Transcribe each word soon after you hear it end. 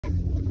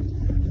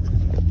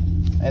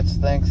It's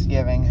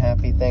Thanksgiving.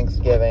 Happy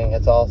Thanksgiving.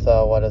 It's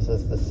also, what is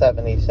this, the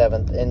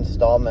 77th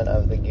installment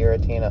of the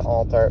Giratina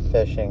Alt-Art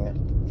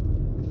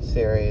Fishing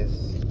series.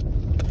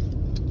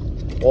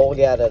 We'll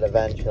get it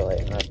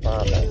eventually, I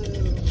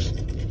promise.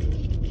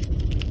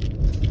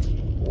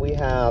 We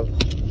have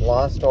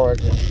Lost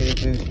Origin 2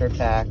 booster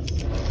packs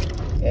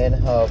in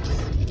hopes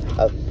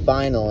of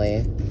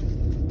finally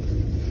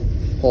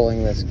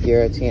pulling this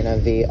Giratina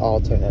V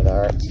alternate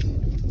art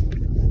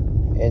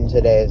in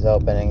today's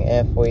opening.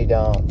 If we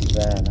don't,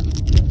 then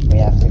we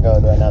have to go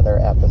to another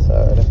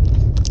episode.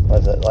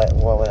 Was it like,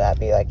 what would that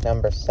be, like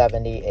number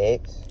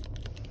 78?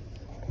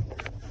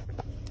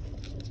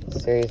 The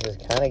series is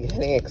kind of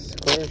getting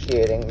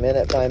excruciating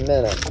minute by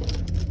minute.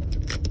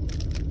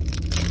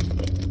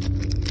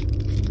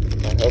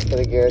 I hope for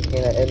the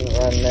Giratina didn't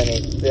run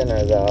many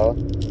thinner though.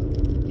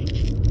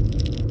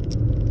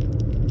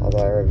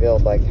 Although I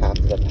revealed like half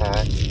of the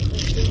pack.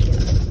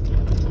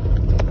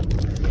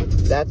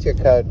 That's your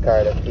code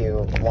card if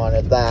you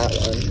wanted that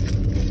one.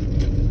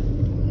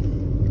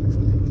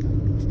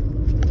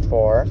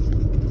 4.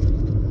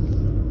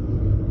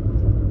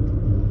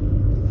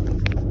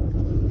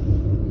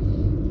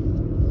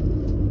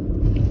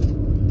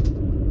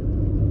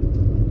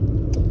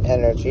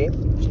 Energy,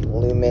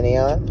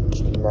 Luminion,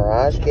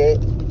 Mirage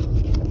Gate,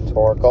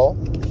 Torkoal,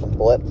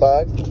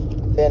 Blipbug,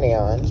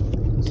 Finion,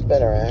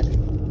 Spinnerack,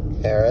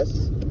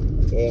 Paris,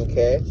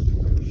 Inkay,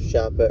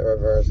 Shuppet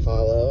Reverse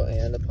Hollow,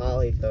 and a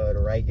Polytoad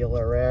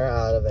regular rare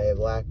out of a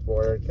black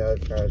bordered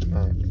code card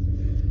pack.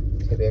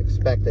 To be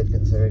expected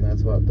considering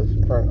that's what the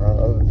print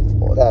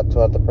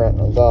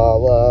was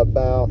all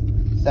about.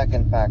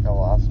 Second pack of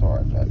Lost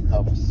Origin.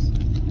 Hopes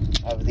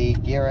of the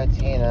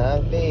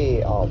Giratina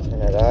V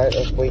alternate art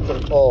if we can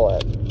pull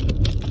it.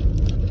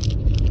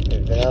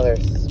 There's another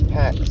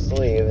pack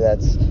sleeve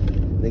that's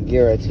the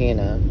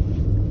Giratina.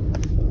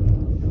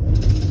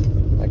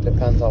 Like,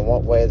 depends on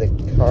what way the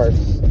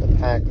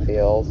pack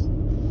feels,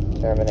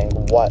 determining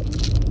what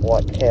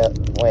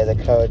way the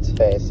code's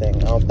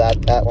facing. Oh,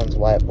 that one's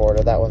white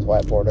bordered, that one's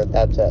white bordered,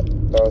 that's it.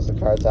 Throws the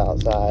cards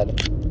outside.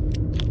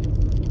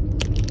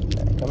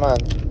 Okay, come on.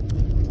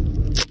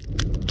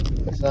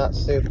 It's not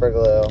super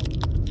glue.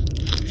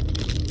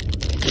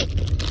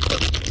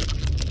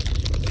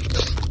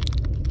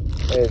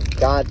 There's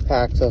God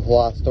packs of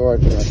Lost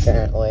Origin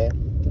apparently.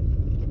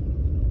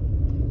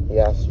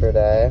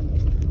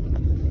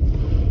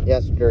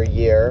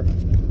 Yesteryear.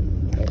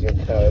 There's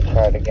your code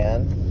card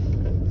again.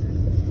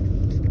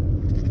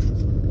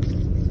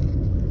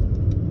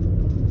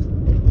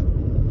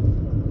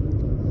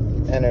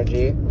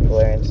 Energy,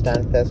 Galarian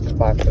Stunfisk,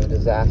 Box of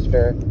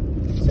Disaster,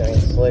 Swimming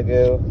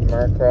Sliggoo,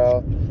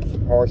 Murkrow,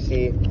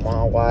 Horsey,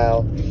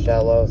 Mawile,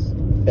 Shellos,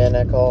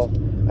 Binnacle,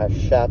 a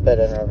Shuppet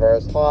in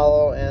Reverse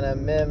Hollow, and a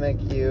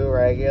Mimikyu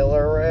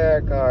regular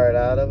rare card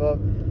out of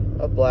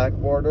a black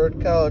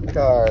bordered code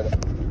card.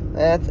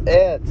 That's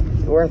it.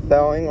 We're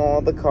throwing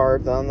all the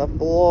cards on the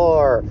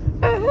floor.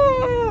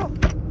 Aha!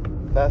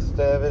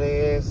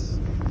 Festivities.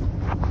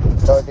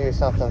 Go do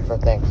something for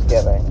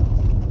Thanksgiving.